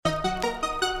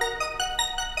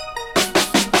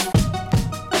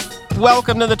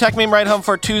Welcome to the Tech Meme Ride Home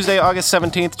for Tuesday, August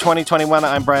 17th, 2021.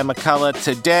 I'm Brian McCullough.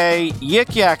 Today,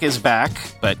 Yik Yak is back,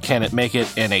 but can it make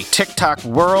it in a TikTok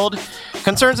world?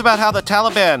 Concerns about how the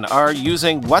Taliban are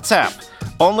using WhatsApp.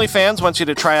 OnlyFans wants you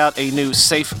to try out a new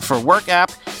Safe for Work app.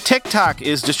 TikTok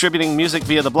is distributing music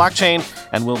via the blockchain.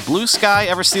 And will Blue Sky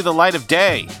ever see the light of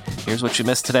day? Here's what you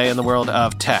missed today in the world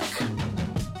of tech.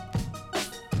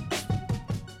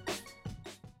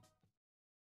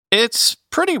 It's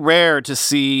pretty rare to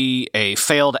see a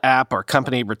failed app or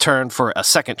company return for a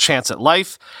second chance at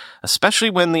life, especially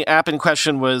when the app in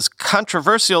question was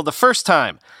controversial the first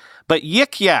time. But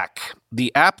Yik Yak,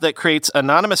 the app that creates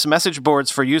anonymous message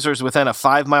boards for users within a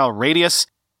 5-mile radius,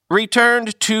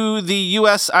 returned to the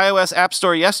US iOS App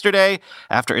Store yesterday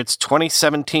after its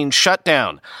 2017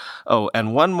 shutdown. Oh,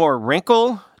 and one more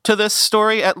wrinkle to this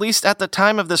story, at least at the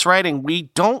time of this writing, we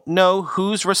don't know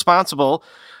who's responsible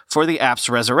for the app's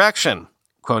resurrection,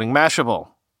 quoting Mashable.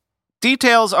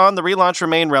 Details on the relaunch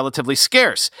remain relatively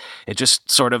scarce. It just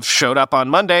sort of showed up on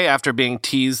Monday after being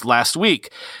teased last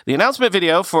week. The announcement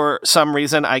video, for some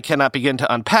reason I cannot begin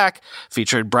to unpack,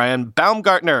 featured Brian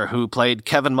Baumgartner, who played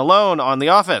Kevin Malone on The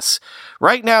Office.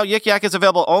 Right now, Yik Yak is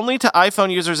available only to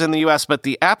iPhone users in the US, but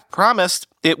the app promised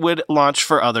it would launch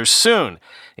for others soon.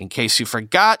 In case you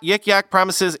forgot, Yik Yak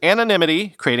promises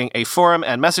anonymity, creating a forum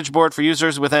and message board for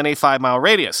users within a 5-mile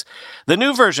radius. The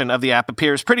new version of the app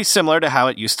appears pretty similar to how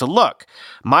it used to look.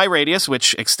 My radius,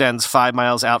 which extends 5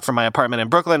 miles out from my apartment in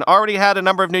Brooklyn, already had a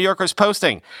number of New Yorkers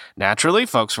posting. Naturally,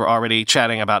 folks were already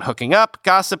chatting about hooking up,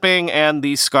 gossiping, and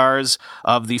the scars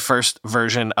of the first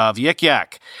version of Yik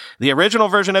Yak. The original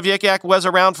version of Yik Yak was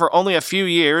around for only a few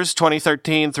years,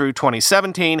 2013 through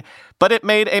 2017, but it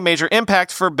made a major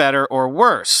impact for better or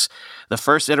worse. The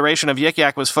first iteration of Yik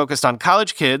Yak was focused on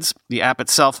college kids, the app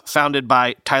itself founded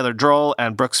by Tyler Droll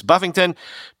and Brooks Buffington,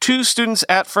 2 students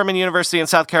at Furman University in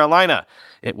South Carolina.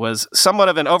 It was somewhat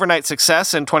of an overnight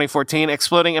success in 2014,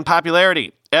 exploding in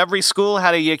popularity. Every school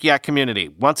had a Yik Yak community.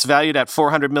 Once valued at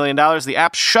 $400 million, the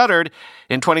app shuttered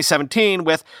in 2017,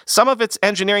 with some of its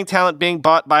engineering talent being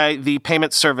bought by the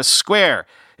payment service Square.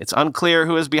 It's unclear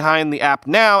who is behind the app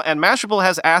now, and Mashable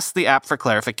has asked the app for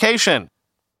clarification.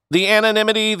 The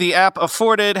anonymity the app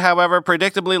afforded, however,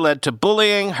 predictably led to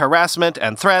bullying, harassment,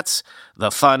 and threats.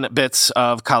 The fun bits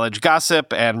of college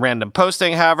gossip and random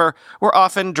posting, however, were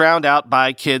often drowned out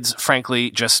by kids,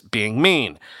 frankly, just being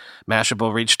mean.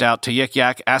 Mashable reached out to Yik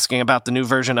Yak asking about the new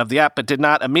version of the app, but did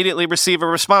not immediately receive a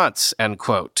response, end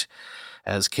quote.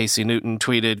 As Casey Newton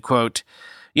tweeted, quote,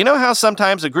 "You know how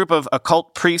sometimes a group of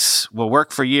occult priests will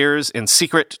work for years in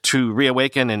secret to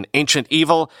reawaken an ancient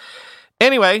evil?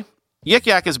 Anyway, Yik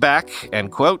Yak is back,"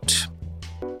 end quote.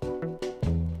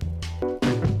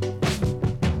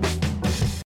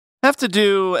 I have to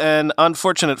do an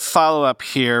unfortunate follow-up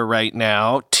here right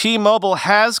now. T-Mobile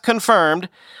has confirmed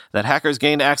that hackers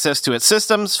gained access to its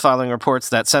systems following reports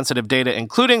that sensitive data,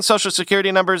 including social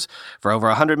security numbers for over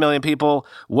 100 million people,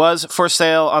 was for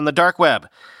sale on the dark web.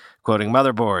 Quoting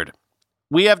Motherboard,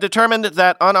 "We have determined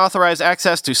that unauthorized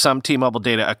access to some T-Mobile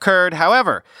data occurred.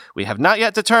 However, we have not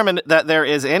yet determined that there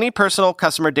is any personal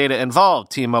customer data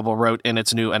involved," T-Mobile wrote in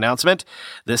its new announcement.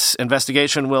 "This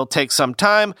investigation will take some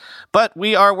time, but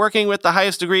we are working with the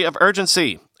highest degree of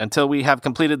urgency. Until we have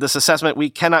completed this assessment, we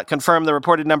cannot confirm the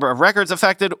reported number of records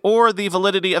affected or the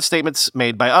validity of statements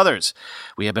made by others.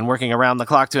 We have been working around the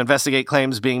clock to investigate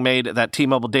claims being made that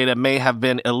T-Mobile data may have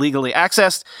been illegally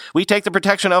accessed. We take the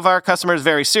protection of our customers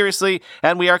very seriously,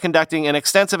 and we are conducting an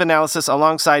extensive analysis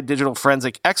alongside digital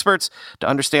forensic experts to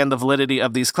understand the validity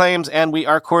of these claims, and we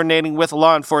are coordinating with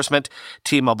law enforcement,"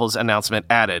 T-Mobile's announcement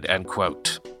added, end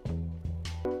quote.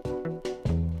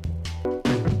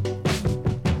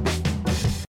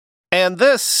 And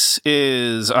this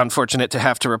is unfortunate to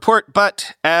have to report,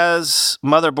 but as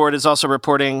Motherboard is also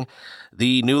reporting,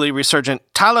 the newly resurgent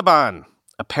Taliban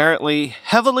apparently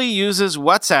heavily uses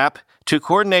WhatsApp to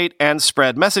coordinate and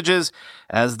spread messages,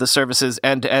 as the service's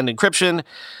end-to-end encryption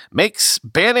makes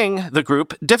banning the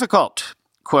group difficult.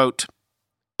 Quote,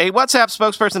 "A WhatsApp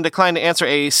spokesperson declined to answer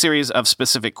a series of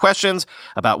specific questions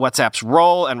about WhatsApp's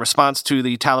role and response to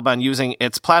the Taliban using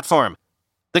its platform.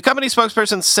 The company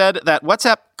spokesperson said that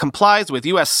WhatsApp complies with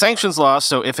U.S. sanctions laws,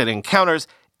 so if it encounters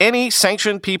any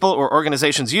sanctioned people or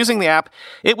organizations using the app,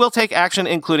 it will take action,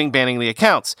 including banning the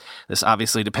accounts. This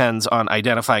obviously depends on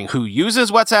identifying who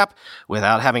uses WhatsApp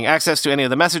without having access to any of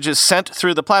the messages sent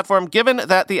through the platform, given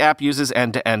that the app uses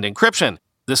end-to-end encryption.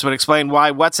 This would explain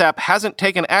why WhatsApp hasn't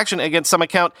taken action against some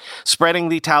account spreading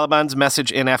the Taliban's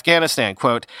message in Afghanistan.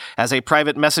 Quote, as a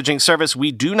private messaging service,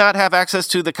 we do not have access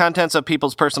to the contents of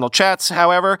people's personal chats.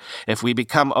 However, if we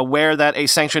become aware that a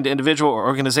sanctioned individual or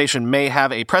organization may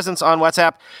have a presence on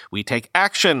WhatsApp, we take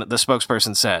action, the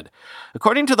spokesperson said.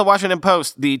 According to the Washington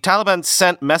Post, the Taliban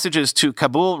sent messages to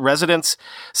Kabul residents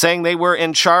saying they were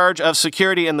in charge of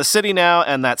security in the city now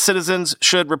and that citizens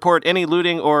should report any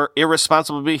looting or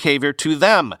irresponsible behavior to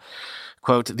them.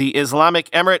 Quote, the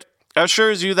Islamic Emirate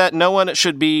assures you that no one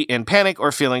should be in panic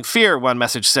or feeling fear, one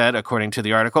message said, according to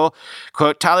the article.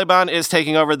 Quote, Taliban is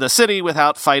taking over the city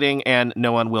without fighting and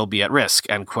no one will be at risk,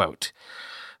 end quote.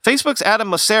 Facebook's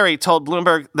Adam Mosseri told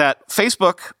Bloomberg that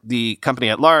Facebook, the company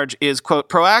at large, is, quote,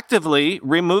 proactively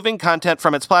removing content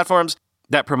from its platforms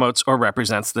that promotes or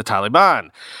represents the Taliban.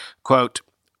 Quote,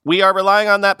 we are relying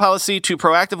on that policy to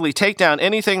proactively take down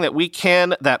anything that we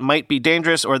can that might be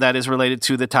dangerous or that is related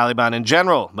to the Taliban in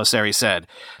general, Mosseri said.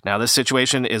 Now, this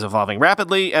situation is evolving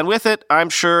rapidly, and with it,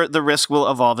 I'm sure the risk will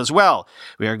evolve as well.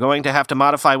 We are going to have to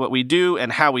modify what we do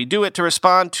and how we do it to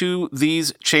respond to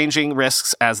these changing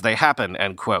risks as they happen,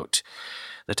 end quote.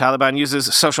 The Taliban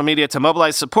uses social media to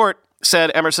mobilize support,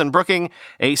 said Emerson Brooking,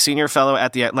 a senior fellow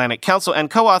at the Atlantic Council and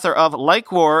co-author of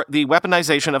Like War, The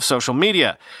Weaponization of Social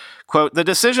Media. Quote, the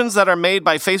decisions that are made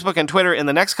by Facebook and Twitter in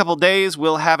the next couple days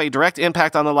will have a direct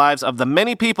impact on the lives of the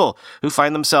many people who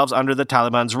find themselves under the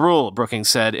Taliban's rule, Brookings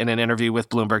said in an interview with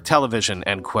Bloomberg Television,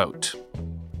 end quote.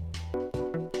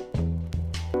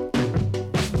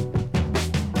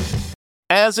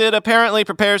 As it apparently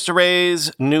prepares to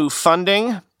raise new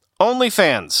funding,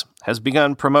 OnlyFans has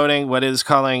begun promoting what it is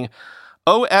calling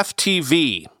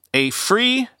OFTV, a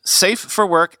free,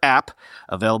 safe-for-work app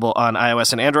available on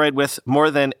iOS and Android with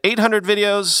more than 800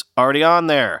 videos already on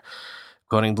there.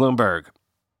 Quoting Bloomberg,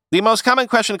 the most common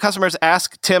question customers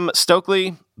ask Tim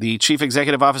Stokely, the chief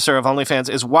executive officer of OnlyFans,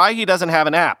 is why he doesn't have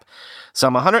an app.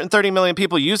 Some 130 million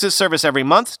people use this service every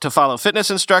month to follow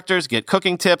fitness instructors, get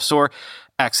cooking tips, or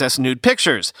access nude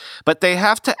pictures. But they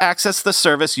have to access the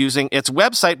service using its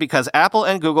website because Apple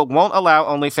and Google won't allow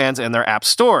OnlyFans in their app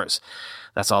stores.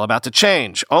 That's all about to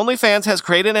change. OnlyFans has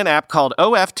created an app called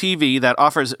OFTV that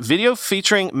offers video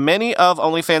featuring many of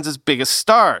OnlyFans' biggest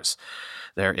stars.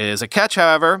 There is a catch,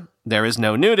 however. There is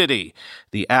no nudity.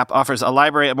 The app offers a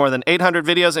library of more than 800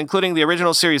 videos, including the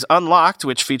original series Unlocked,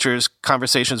 which features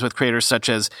conversations with creators such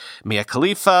as Mia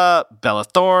Khalifa, Bella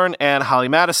Thorne, and Holly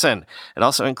Madison. It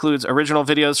also includes original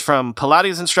videos from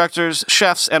Pilates instructors,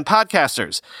 chefs, and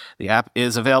podcasters. The app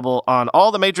is available on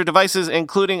all the major devices,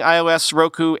 including iOS,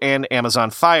 Roku, and Amazon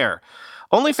Fire.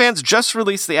 OnlyFans just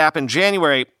released the app in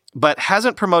January, but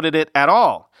hasn't promoted it at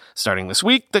all. Starting this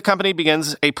week, the company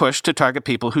begins a push to target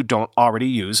people who don't already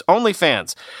use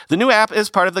OnlyFans. The new app is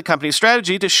part of the company's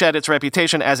strategy to shed its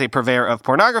reputation as a purveyor of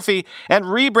pornography and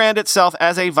rebrand itself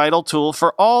as a vital tool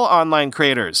for all online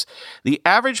creators. The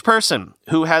average person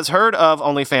who has heard of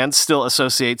OnlyFans still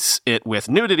associates it with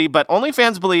nudity, but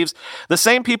OnlyFans believes the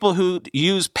same people who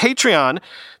use Patreon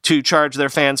to charge their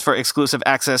fans for exclusive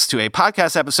access to a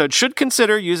podcast episode should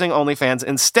consider using OnlyFans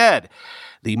instead.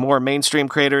 The more mainstream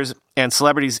creators and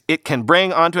celebrities it can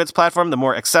bring onto its platform, the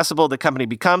more accessible the company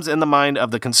becomes in the mind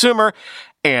of the consumer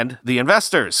and the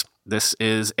investors. This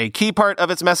is a key part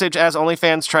of its message as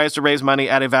OnlyFans tries to raise money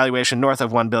at a valuation north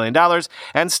of $1 billion,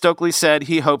 and Stokely said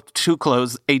he hoped to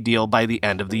close a deal by the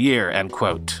end of the year, end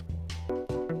quote.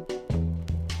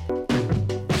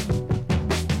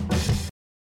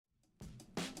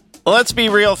 Let's be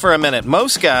real for a minute.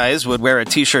 Most guys would wear a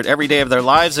t-shirt every day of their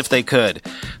lives if they could.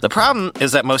 The problem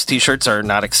is that most t-shirts are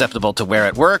not acceptable to wear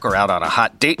at work or out on a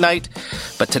hot date night.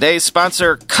 But today's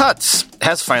sponsor, Cuts,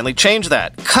 has finally changed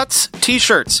that. Cuts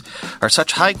t-shirts are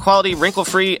such high-quality,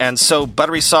 wrinkle-free, and so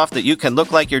buttery soft that you can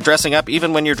look like you're dressing up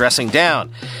even when you're dressing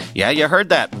down. Yeah, you heard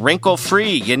that.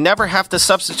 Wrinkle-free. You never have to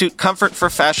substitute comfort for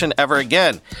fashion ever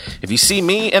again. If you see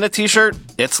me in a t-shirt,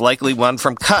 it's likely one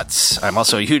from Cuts. I'm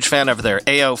also a huge fan of their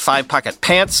AO 5-pocket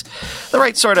pants. The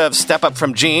right sort of step up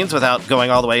from jeans without going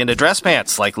all the way into dress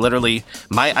pants, like literally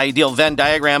my ideal Venn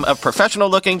diagram of professional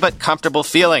looking but comfortable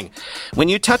feeling. When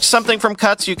you touch something from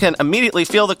Cuts, you can immediately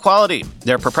feel the quality.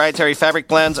 Their proprietary fabric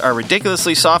blends are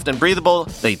ridiculously soft and breathable,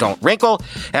 they don't wrinkle,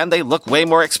 and they look way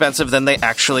more expensive than they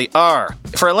actually are.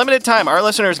 For a limited time, our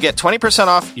listeners get 20%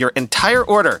 off your entire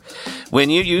order when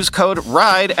you use code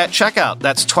RIDE at checkout.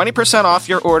 That's 20% off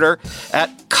your order at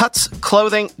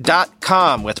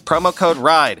cutsclothing.com with promo code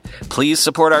RIDE. Please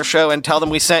support our show and tell them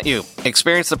we sent you.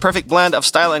 Experience the perfect blend of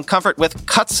style and comfort with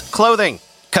Cuts Clothing.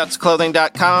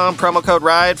 Cutsclothing.com, promo code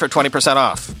RIDE for 20%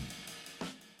 off.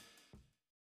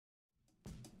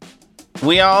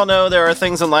 We all know there are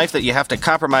things in life that you have to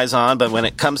compromise on, but when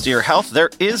it comes to your health, there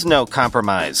is no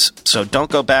compromise. So don't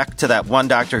go back to that one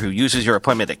doctor who uses your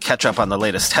appointment to catch up on the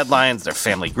latest headlines, their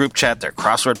family group chat, their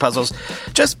crossword puzzles,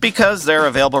 just because they're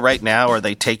available right now or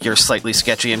they take your slightly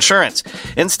sketchy insurance.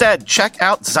 Instead, check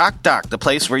out ZocDoc, the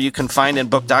place where you can find and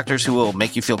book doctors who will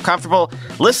make you feel comfortable,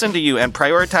 listen to you, and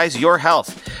prioritize your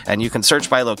health. And you can search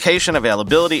by location,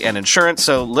 availability, and insurance,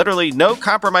 so literally no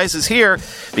compromises here,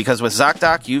 because with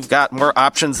ZocDoc, you've got more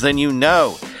options than you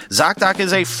know. ZocDoc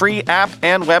is a free app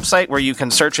and website where you can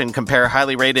search and compare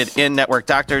highly rated in-network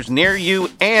doctors near you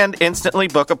and instantly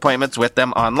book appointments with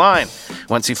them online.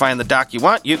 Once you find the doc you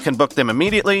want, you can book them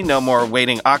immediately, no more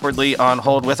waiting awkwardly on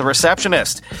hold with a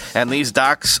receptionist. And these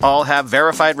docs all have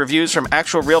verified reviews from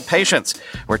actual real patients.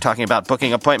 We're talking about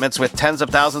booking appointments with tens of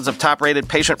thousands of top-rated,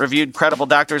 patient-reviewed, credible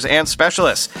doctors and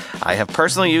specialists. I have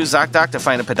personally used ZocDoc to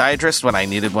find a podiatrist when I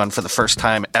needed one for the first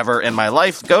time ever in my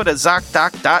life. Go to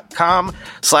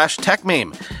ZocDoc.com/TechMeme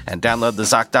and download the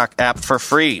ZocDoc app for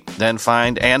free. Then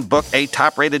find and book a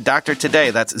top-rated doctor today.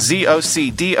 That's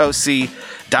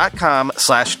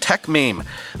ZocDoc.com/TechMeme.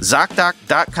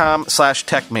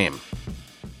 ZocDoc.com/TechMeme.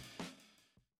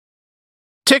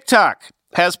 TikTok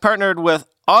has partnered with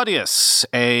Audius,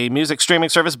 a music streaming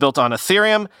service built on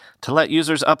Ethereum, to let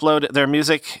users upload their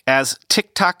music as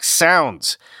TikTok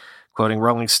sounds. Quoting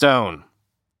Rolling Stone,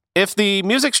 "If the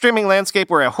music streaming landscape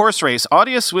were a horse race,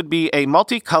 Audius would be a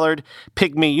multicolored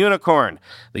pygmy unicorn.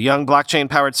 The young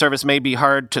blockchain-powered service may be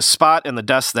hard to spot in the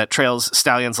dust that trails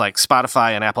stallions like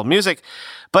Spotify and Apple Music,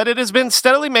 but it has been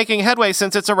steadily making headway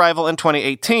since its arrival in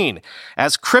 2018.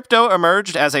 As crypto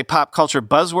emerged as a pop culture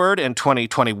buzzword in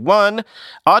 2021,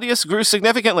 Audius grew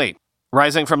significantly,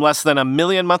 rising from less than 1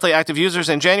 million monthly active users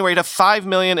in January to 5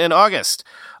 million in August.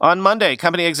 On Monday,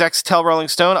 company execs tell Rolling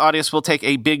Stone Audius will take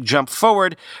a big jump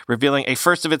forward, revealing a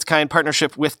first-of-its-kind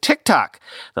partnership with TikTok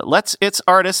that lets its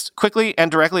artists quickly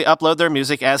and directly upload their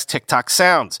music as TikTok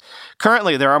sounds.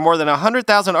 Currently, there are more than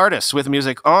 100,000 artists with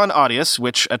music on Audius,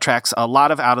 which attracts a lot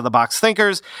of out-of-the-box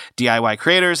thinkers, DIY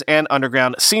creators, and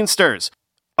underground scenesters.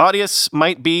 Audius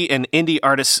might be an indie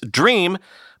artist's dream,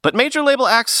 but major label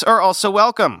acts are also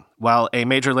welcome. While a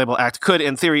major label act could,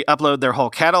 in theory, upload their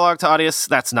whole catalog to Audius,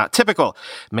 that's not typical,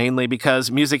 mainly because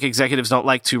music executives don't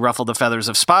like to ruffle the feathers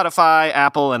of Spotify,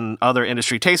 Apple, and other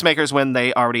industry tastemakers when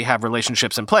they already have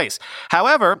relationships in place.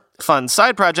 However, fun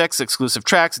side projects, exclusive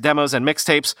tracks, demos, and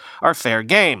mixtapes are fair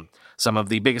game. Some of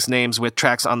the biggest names with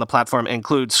tracks on the platform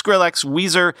include Skrillex,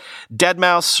 Weezer,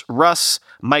 Deadmau5, Russ,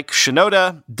 Mike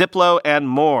Shinoda, Diplo, and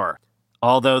more.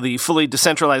 Although the fully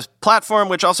decentralized platform,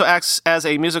 which also acts as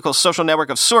a musical social network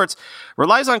of sorts,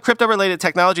 relies on crypto-related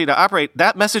technology to operate,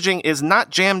 that messaging is not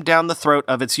jammed down the throat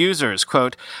of its users.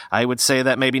 Quote, "I would say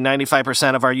that maybe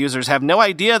 95% of our users have no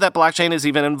idea that blockchain is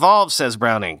even involved," says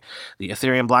Browning. The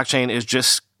Ethereum blockchain is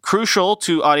just crucial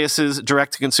to Audius's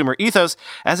direct-to-consumer ethos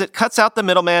as it cuts out the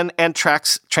middleman and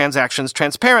tracks transactions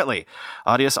transparently.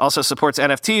 Audius also supports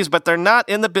NFTs, but they're not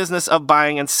in the business of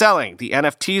buying and selling. The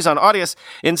NFTs on Audius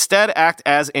instead act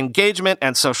as engagement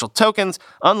and social tokens,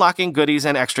 unlocking goodies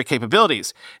and extra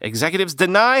capabilities. Executives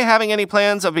deny having any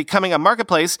plans of becoming a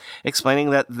marketplace,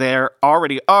 explaining that there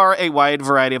already are a wide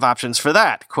variety of options for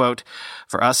that. Quote,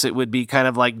 "For us, it would be kind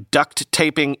of like duct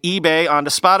taping eBay onto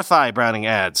Spotify," Browning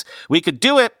adds. "We could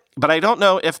do it, but I don't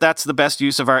know if that's the best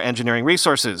use of our engineering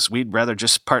resources. We'd rather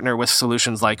just partner with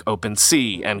solutions like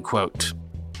OpenSea," end quote.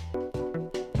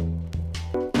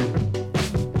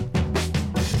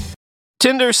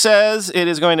 Tinder says it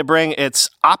is going to bring its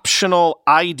optional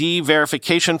ID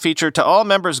verification feature to all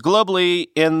members globally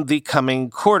in the coming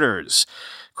quarters.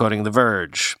 Quoting The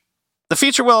Verge, "The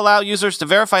feature will allow users to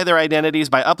verify their identities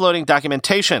by uploading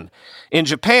documentation. In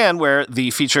Japan, where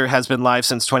the feature has been live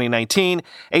since 2019,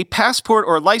 a passport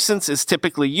or license is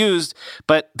typically used,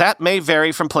 but that may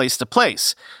vary from place to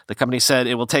place. The company said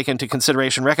it will take into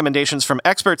consideration recommendations from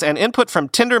experts and input from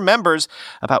Tinder members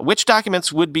about which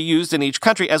documents would be used in each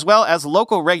country, as well as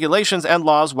local regulations and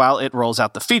laws while it rolls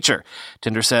out the feature.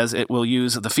 Tinder says it will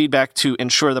use the feedback to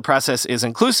ensure the process is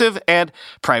inclusive and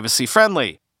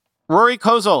privacy-friendly. Rory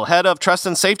Kozel, head of trust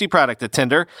and safety product at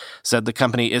Tinder, said the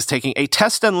company is taking a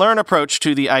test-and-learn approach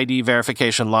to the ID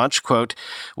verification launch. Quote,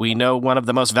 "We know one of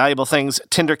the most valuable things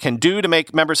Tinder can do to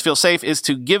make members feel safe is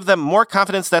to give them more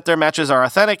confidence that their matches are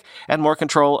authentic and more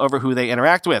control over who they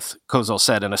interact with," Kozel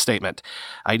said in a statement.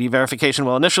 ID verification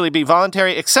will initially be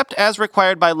voluntary except as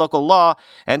required by local law,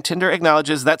 and Tinder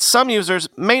acknowledges that some users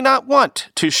may not want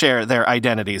to share their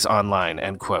identities online,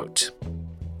 end quote.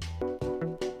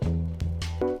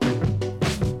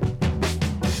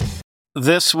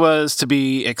 This was to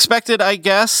be expected, I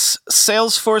guess.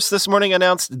 Salesforce this morning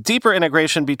announced deeper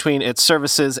integration between its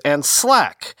services and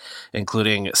Slack,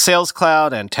 including Sales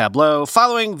Cloud and Tableau,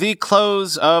 following the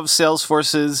close of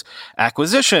Salesforce's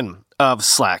acquisition of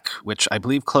Slack, which I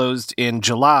believe closed in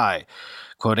July,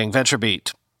 quoting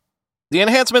VentureBeat. The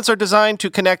enhancements are designed to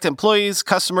connect employees,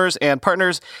 customers, and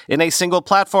partners in a single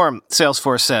platform,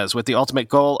 Salesforce says, with the ultimate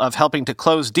goal of helping to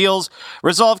close deals,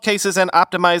 resolve cases, and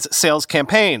optimize sales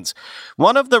campaigns.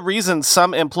 One of the reasons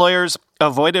some employers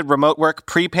avoided remote work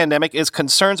pre-pandemic is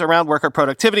concerns around worker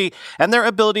productivity and their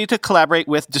ability to collaborate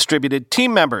with distributed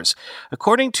team members.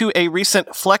 According to a recent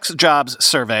FlexJobs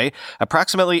survey,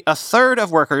 approximately a third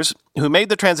of workers who made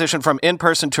the transition from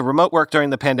in-person to remote work during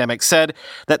the pandemic said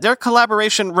that their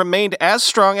collaboration remained as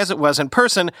strong as it was in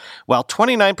person, while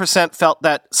 29% felt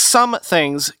that some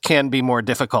things can be more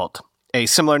difficult. A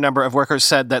similar number of workers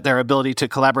said that their ability to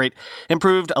collaborate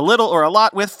improved a little or a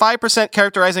lot, with 5%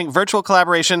 characterizing virtual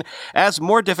collaboration as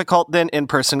more difficult than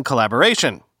in-person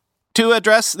collaboration. To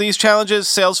address these challenges,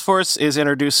 Salesforce is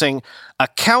introducing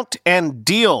Account and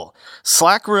Deal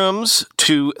Slack rooms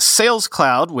to Sales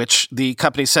Cloud, which the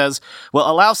company says will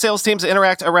allow sales teams to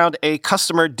interact around a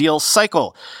customer deal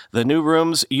cycle. The new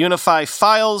rooms unify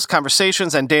files,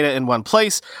 conversations, and data in one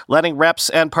place, letting reps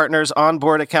and partners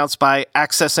onboard accounts by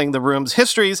accessing the room's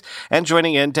histories and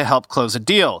joining in to help close a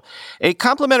deal. A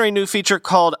complementary new feature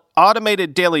called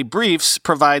Automated Daily Briefs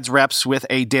provides reps with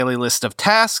a daily list of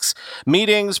tasks,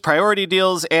 meetings, priority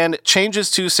deals, and changes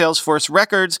to Salesforce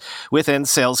records within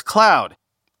Sales Cloud.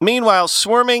 Meanwhile,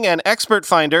 Swarming and Expert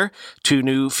Finder, two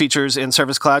new features in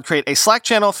Service Cloud, create a Slack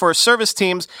channel for service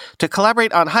teams to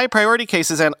collaborate on high-priority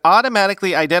cases and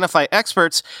automatically identify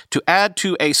experts to add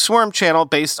to a Swarm channel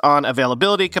based on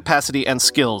availability, capacity, and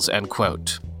skills, end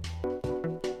quote.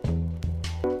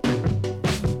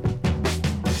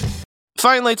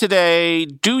 Finally today,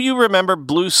 do you remember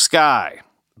Blue Sky,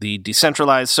 the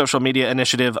decentralized social media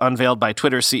initiative unveiled by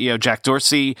Twitter CEO Jack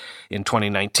Dorsey in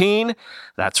 2019?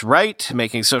 That's right,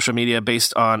 making social media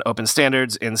based on open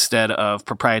standards instead of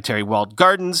proprietary walled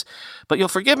gardens. But you'll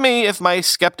forgive me if my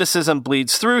skepticism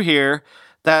bleeds through here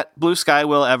that Blue Sky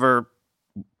will ever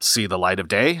see the light of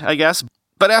day, I guess.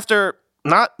 But after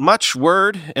not much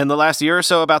word in the last year or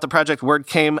so about the project, word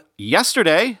came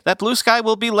yesterday that Blue Sky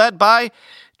will be led by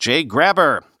Jay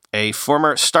Graber, a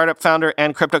former startup founder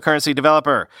and cryptocurrency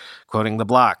developer, quoting The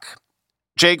Block.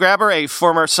 Jay Graber, a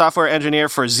former software engineer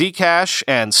for Zcash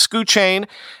and SkuChain,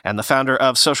 and the founder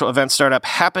of social event startup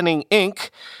Happening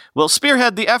Inc., will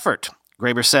spearhead the effort.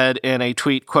 Graber said in a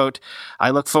tweet, quote,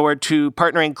 "I look forward to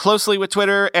partnering closely with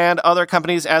Twitter and other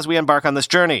companies as we embark on this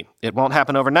journey. It won't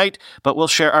happen overnight, but we'll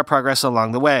share our progress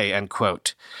along the way," end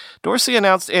quote. Dorsey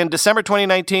announced in December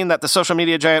 2019 that the social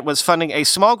media giant was funding a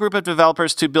small group of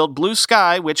developers to build Blue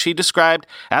Sky, which he described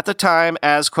at the time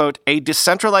as, quote, "a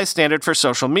decentralized standard for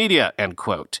social media," end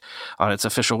quote. On its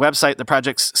official website, the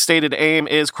project's stated aim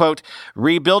is, quote,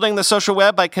 "rebuilding the social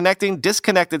web by connecting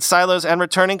disconnected silos and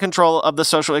returning control of the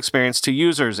social experience to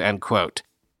users," end quote.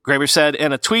 Graber said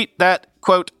in a tweet that,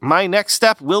 quote, "my next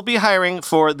step will be hiring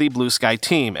for the Blue Sky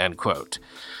team," end quote.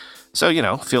 So,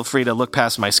 feel free to look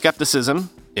past my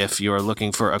skepticism if you're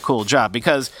looking for a cool job,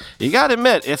 because you gotta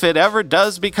admit, if it ever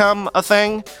does become a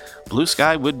thing, Blue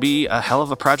Sky would be a hell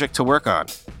of a project to work on.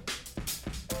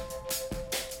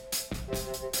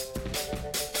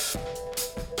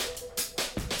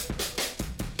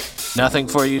 Nothing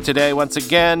for you today once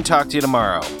again. Talk to you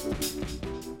tomorrow.